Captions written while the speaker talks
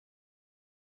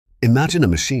Imagine a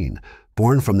machine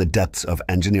born from the depths of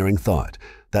engineering thought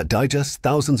that digests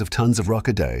thousands of tons of rock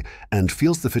a day and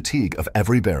feels the fatigue of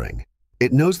every bearing.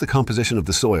 It knows the composition of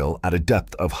the soil at a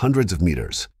depth of hundreds of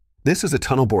meters. This is a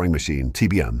tunnel boring machine,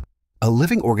 TBM, a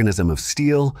living organism of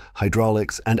steel,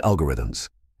 hydraulics, and algorithms.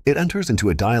 It enters into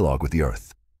a dialogue with the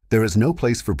Earth. There is no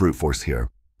place for brute force here,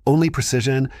 only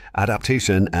precision,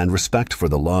 adaptation, and respect for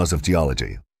the laws of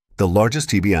geology. The largest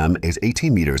TBM is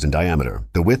 18 meters in diameter,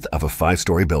 the width of a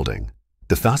 5-story building.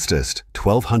 The fastest,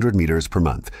 1,200 meters per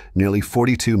month, nearly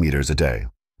 42 meters a day.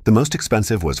 The most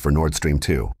expensive was for Nord Stream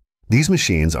 2. These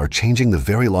machines are changing the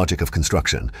very logic of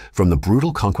construction, from the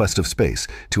brutal conquest of space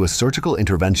to a surgical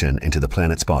intervention into the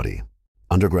planet's body.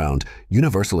 Underground,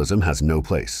 universalism has no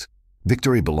place.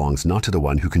 Victory belongs not to the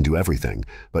one who can do everything,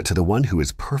 but to the one who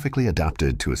is perfectly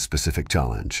adapted to a specific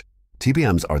challenge.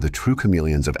 TBMs are the true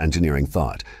chameleons of engineering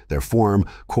thought. Their form,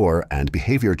 core, and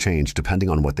behavior change depending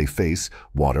on what they face: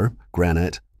 water,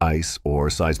 granite, ice,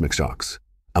 or seismic shocks.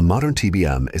 A modern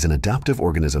TBM is an adaptive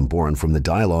organism born from the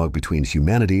dialogue between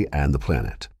humanity and the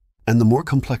planet. And the more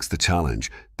complex the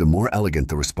challenge, the more elegant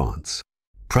the response.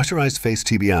 Pressurized phase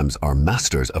TBMs are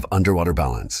masters of underwater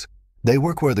balance. They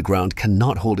work where the ground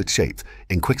cannot hold its shape,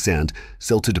 in quicksand,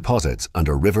 silted deposits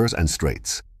under rivers and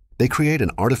straits. They create an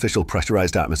artificial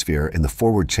pressurized atmosphere in the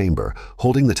forward chamber,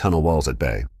 holding the tunnel walls at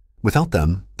bay. Without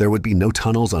them, there would be no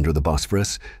tunnels under the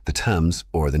Bosphorus, the Thames,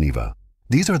 or the Neva.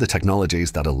 These are the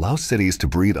technologies that allow cities to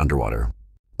breathe underwater.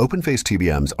 Open-phase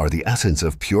TBMs are the essence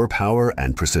of pure power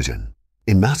and precision.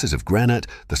 In masses of granite,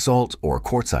 the salt, or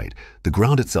quartzite, the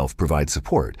ground itself provides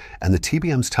support, and the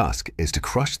TBM's task is to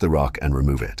crush the rock and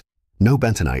remove it. No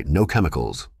bentonite, no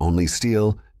chemicals, only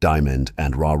steel, diamond,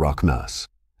 and raw rock mass.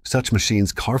 Such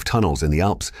machines carve tunnels in the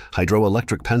Alps,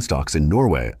 hydroelectric penstocks in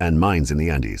Norway, and mines in the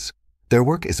Andes. Their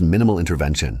work is minimal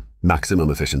intervention, maximum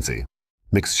efficiency.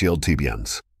 Mixed shield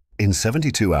TBMs. In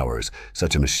 72 hours,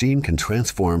 such a machine can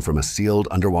transform from a sealed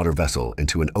underwater vessel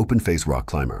into an open-face rock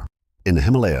climber. In the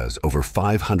Himalayas, over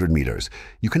 500 meters,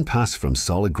 you can pass from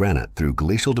solid granite through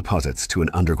glacial deposits to an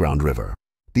underground river.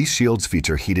 These shields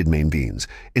feature heated main beams,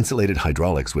 insulated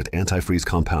hydraulics with antifreeze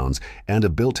compounds, and a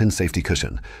built-in safety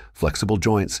cushion, flexible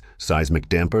joints, seismic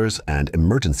dampers, and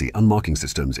emergency unlocking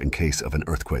systems in case of an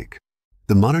earthquake.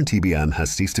 The modern TBM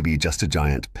has ceased to be just a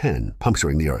giant pin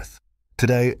puncturing the Earth.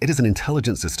 Today, it is an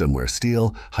intelligent system where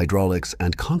steel, hydraulics,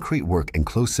 and concrete work in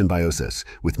close symbiosis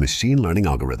with machine learning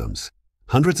algorithms.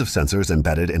 Hundreds of sensors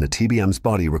embedded in a TBM's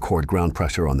body record ground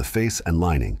pressure on the face and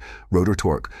lining, rotor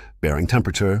torque, bearing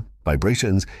temperature,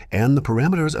 vibrations, and the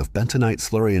parameters of bentonite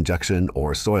slurry injection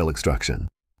or soil extraction.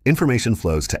 Information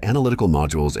flows to analytical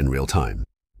modules in real time.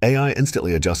 AI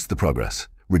instantly adjusts the progress,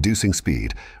 reducing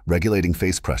speed, regulating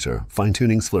face pressure,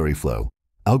 fine-tuning slurry flow.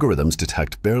 Algorithms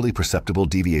detect barely perceptible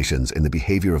deviations in the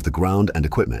behavior of the ground and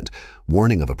equipment,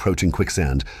 warning of approaching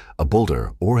quicksand, a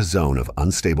boulder, or a zone of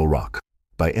unstable rock.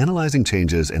 By analyzing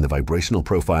changes in the vibrational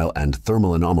profile and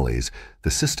thermal anomalies,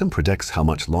 the system predicts how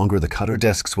much longer the cutter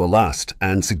discs will last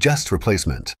and suggests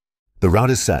replacement. The route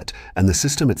is set, and the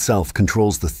system itself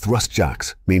controls the thrust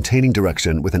jacks, maintaining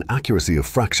direction with an accuracy of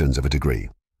fractions of a degree.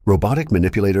 Robotic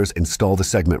manipulators install the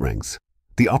segment rings.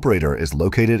 The operator is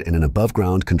located in an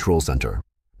above-ground control center.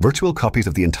 Virtual copies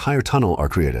of the entire tunnel are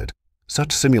created.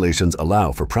 Such simulations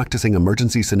allow for practicing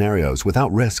emergency scenarios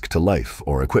without risk to life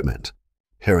or equipment.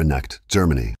 Herrennecht,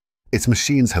 Germany. Its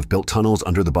machines have built tunnels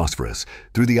under the Bosphorus,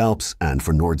 through the Alps, and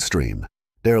for Nord Stream.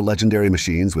 They are legendary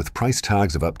machines with price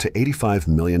tags of up to $85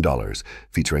 million,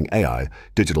 featuring AI,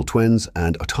 digital twins,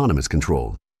 and autonomous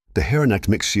control. The Herrennecht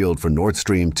mixed shield for Nord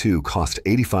Stream 2 cost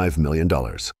 $85 million.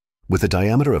 With a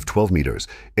diameter of 12 meters,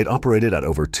 it operated at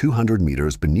over 200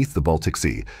 meters beneath the Baltic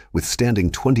Sea, withstanding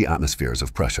 20 atmospheres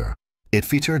of pressure. It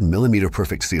featured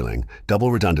millimeter-perfect sealing,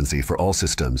 double redundancy for all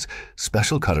systems,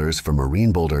 special cutters for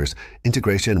marine boulders,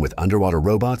 integration with underwater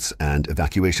robots, and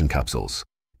evacuation capsules.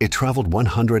 It traveled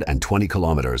 120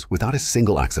 kilometers without a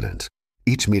single accident.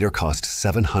 Each meter cost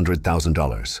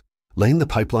 $700,000. Laying the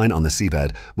pipeline on the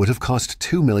seabed would have cost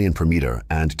 $2 million per meter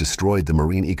and destroyed the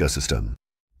marine ecosystem.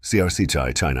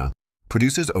 CRCChai, China,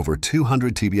 produces over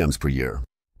 200 TBMs per year.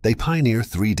 They pioneer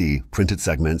 3D printed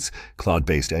segments,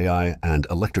 cloud-based AI, and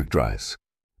electric drives.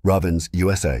 Robbins,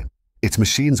 USA. Its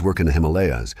machines work in the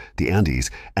Himalayas, the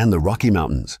Andes, and the Rocky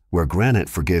Mountains, where granite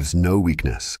forgives no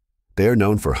weakness. They are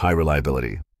known for high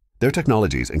reliability. Their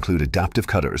technologies include adaptive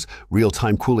cutters,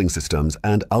 real-time cooling systems,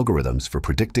 and algorithms for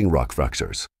predicting rock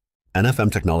fractures.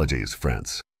 NFM Technologies,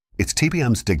 France. Its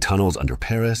TBMs dig tunnels under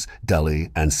Paris,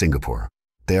 Delhi, and Singapore.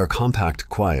 They are compact,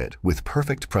 quiet, with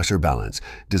perfect pressure balance,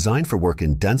 designed for work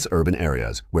in dense urban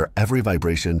areas where every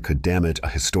vibration could damage a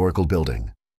historical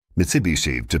building.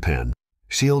 Mitsubishi, Japan.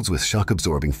 Shields with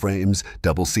shock-absorbing frames,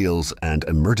 double seals, and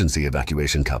emergency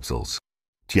evacuation capsules.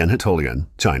 Tianhe,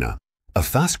 China. A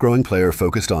fast-growing player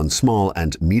focused on small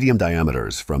and medium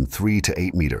diameters from 3 to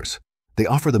 8 meters. They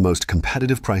offer the most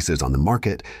competitive prices on the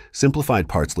market, simplified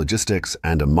parts logistics,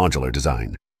 and a modular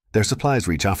design. Their supplies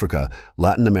reach Africa,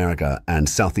 Latin America, and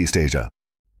Southeast Asia.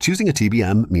 Choosing a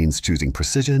TBM means choosing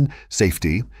precision,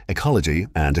 safety, ecology,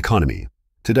 and economy.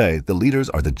 Today, the leaders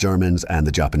are the Germans and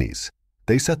the Japanese.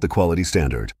 They set the quality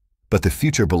standard, but the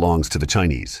future belongs to the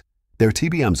Chinese. Their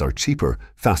TBMs are cheaper,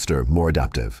 faster, more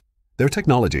adaptive. Their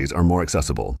technologies are more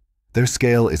accessible. Their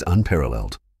scale is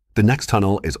unparalleled. The next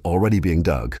tunnel is already being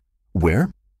dug.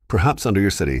 Where? Perhaps under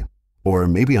your city, or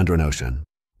maybe under an ocean,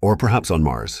 or perhaps on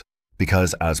Mars.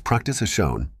 Because, as practice has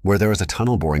shown, where there is a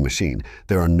tunnel boring machine,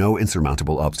 there are no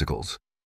insurmountable obstacles.